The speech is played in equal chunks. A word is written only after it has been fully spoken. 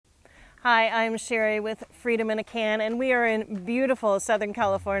Hi, I'm Shari with Freedom in a Can, and we are in beautiful Southern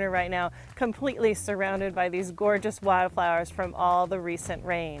California right now, completely surrounded by these gorgeous wildflowers from all the recent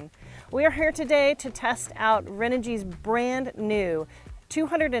rain. We are here today to test out Renogy's brand new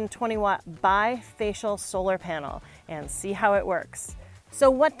 220 watt bifacial solar panel and see how it works. So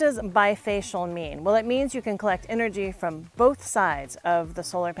what does bifacial mean? Well, it means you can collect energy from both sides of the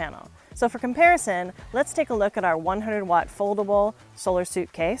solar panel. So for comparison, let's take a look at our 100 watt foldable solar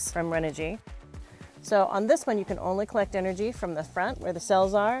suitcase from Renogy. So on this one, you can only collect energy from the front where the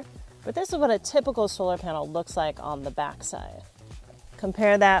cells are, but this is what a typical solar panel looks like on the back side.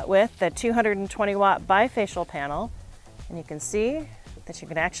 Compare that with the 220 watt bifacial panel, and you can see that you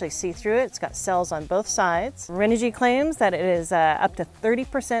can actually see through it. It's got cells on both sides. Renogy claims that it is up to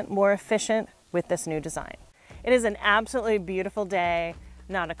 30% more efficient with this new design. It is an absolutely beautiful day.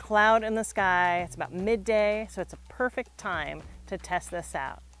 Not a cloud in the sky. It's about midday, so it's a perfect time to test this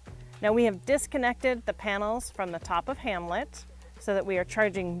out. Now we have disconnected the panels from the top of Hamlet so that we are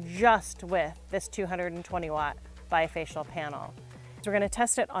charging just with this 220 watt bifacial panel. So we're going to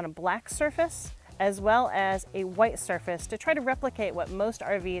test it on a black surface as well as a white surface to try to replicate what most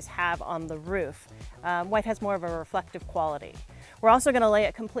RVs have on the roof. White has more of a reflective quality. We're also going to lay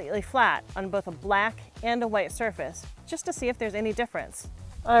it completely flat on both a black and a white surface just to see if there's any difference.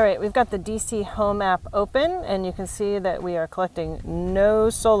 All right, we've got the DC Home app open, and you can see that we are collecting no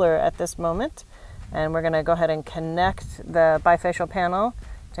solar at this moment. And we're going to go ahead and connect the bifacial panel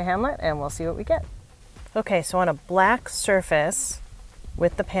to Hamlet, and we'll see what we get. Okay, so on a black surface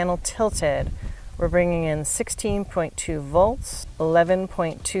with the panel tilted, we're bringing in 16.2 volts,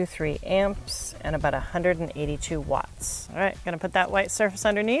 11.23 amps, and about 182 watts. All right, going to put that white surface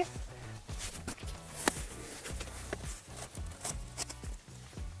underneath.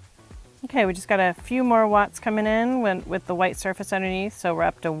 Okay, we just got a few more watts coming in with the white surface underneath, so we're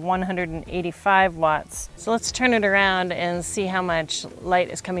up to 185 watts. So let's turn it around and see how much light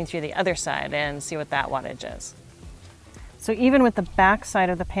is coming through the other side and see what that wattage is. So even with the back side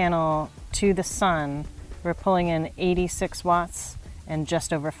of the panel to the sun, we're pulling in 86 watts and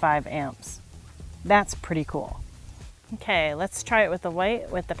just over 5 amps. That's pretty cool. Okay, let's try it with the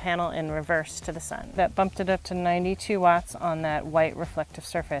white with the panel in reverse to the sun. That bumped it up to 92 watts on that white reflective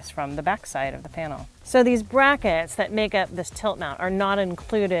surface from the back side of the panel. So these brackets that make up this tilt mount are not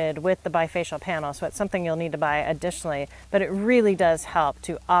included with the bifacial panel, so it's something you'll need to buy additionally, but it really does help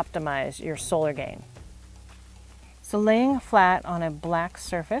to optimize your solar gain. So laying flat on a black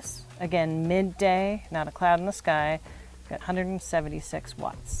surface, again midday, not a cloud in the sky, got 176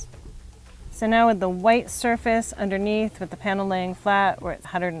 watts. So now with the white surface underneath with the panel laying flat, we're at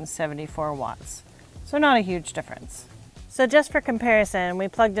 174 watts. So not a huge difference. So just for comparison, we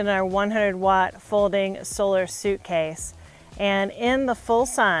plugged in our 100 watt folding solar suitcase, and in the full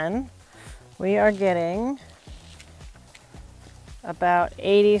sun, we are getting about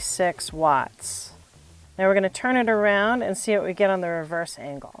 86 watts. Now we're going to turn it around and see what we get on the reverse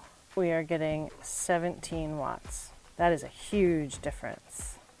angle. We are getting 17 watts. That is a huge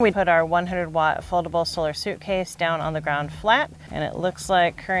difference. We put our 100 watt foldable solar suitcase down on the ground flat, and it looks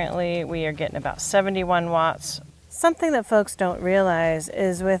like currently we are getting about 71 watts. Something that folks don't realize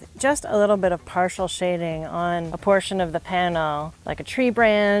is with just a little bit of partial shading on a portion of the panel, like a tree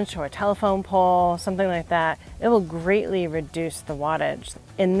branch or a telephone pole, something like that, it will greatly reduce the wattage.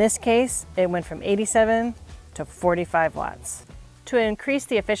 In this case, it went from 87 to 45 watts. To increase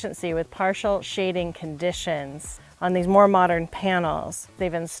the efficiency with partial shading conditions, on these more modern panels,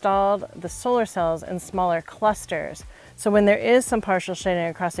 they've installed the solar cells in smaller clusters. So when there is some partial shading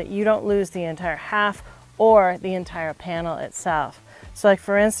across it, you don't lose the entire half or the entire panel itself. So like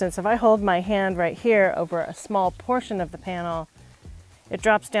for instance, if I hold my hand right here over a small portion of the panel, it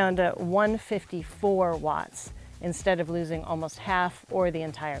drops down to 154 watts instead of losing almost half or the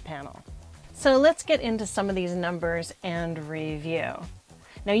entire panel. So let's get into some of these numbers and review.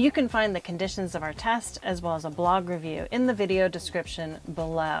 Now you can find the conditions of our test as well as a blog review in the video description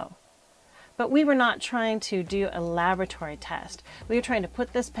below. But we were not trying to do a laboratory test. We were trying to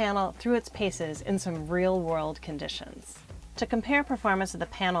put this panel through its paces in some real-world conditions. To compare performance of the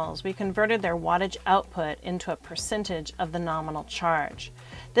panels, we converted their wattage output into a percentage of the nominal charge.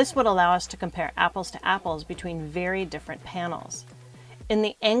 This would allow us to compare apples to apples between very different panels. In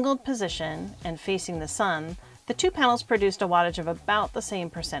the angled position and facing the sun, the two panels produced a wattage of about the same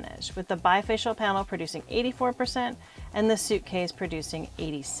percentage, with the bifacial panel producing 84% and the suitcase producing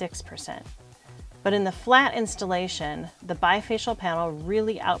 86%. But in the flat installation, the bifacial panel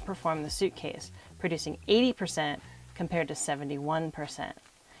really outperformed the suitcase, producing 80% compared to 71%.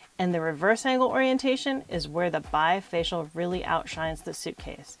 And the reverse angle orientation is where the bifacial really outshines the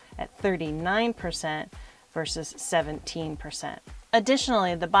suitcase at 39% versus 17%.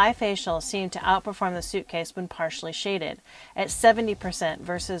 Additionally, the bifacial seemed to outperform the suitcase when partially shaded at 70%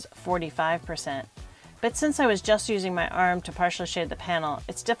 versus 45%. But since I was just using my arm to partially shade the panel,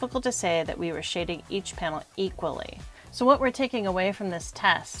 it's difficult to say that we were shading each panel equally. So what we're taking away from this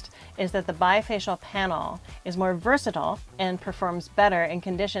test is that the bifacial panel is more versatile and performs better in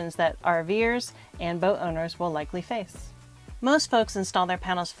conditions that RVers and boat owners will likely face. Most folks install their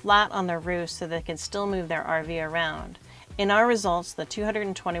panels flat on their roofs so they can still move their RV around. In our results, the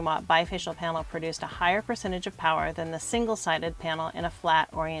 220 watt bifacial panel produced a higher percentage of power than the single-sided panel in a flat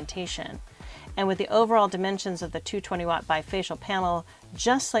orientation. And with the overall dimensions of the 220 watt bifacial panel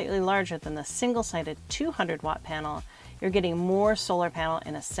just slightly larger than the single-sided 200 watt panel, you're getting more solar panel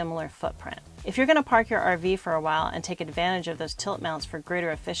in a similar footprint. If you're going to park your RV for a while and take advantage of those tilt mounts for greater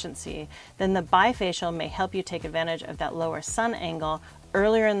efficiency, then the bifacial may help you take advantage of that lower sun angle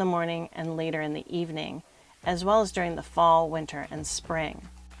earlier in the morning and later in the evening, as well as during the fall, winter, and spring.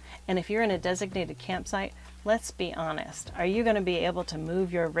 And if you're in a designated campsite, let's be honest, are you going to be able to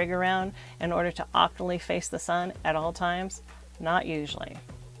move your rig around in order to optimally face the sun at all times? Not usually.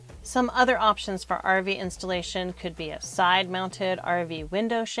 Some other options for RV installation could be a side-mounted RV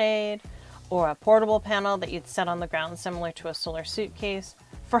window shade, or a portable panel that you'd set on the ground similar to a solar suitcase.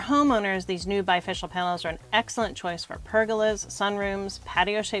 For homeowners, these new bifacial panels are an excellent choice for pergolas, sunrooms,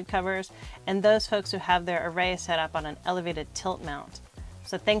 patio shade covers, and those folks who have their array set up on an elevated tilt mount.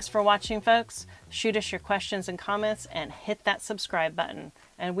 So thanks for watching, folks. Shoot us your questions and comments and hit that subscribe button,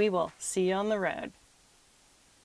 and we will see you on the road.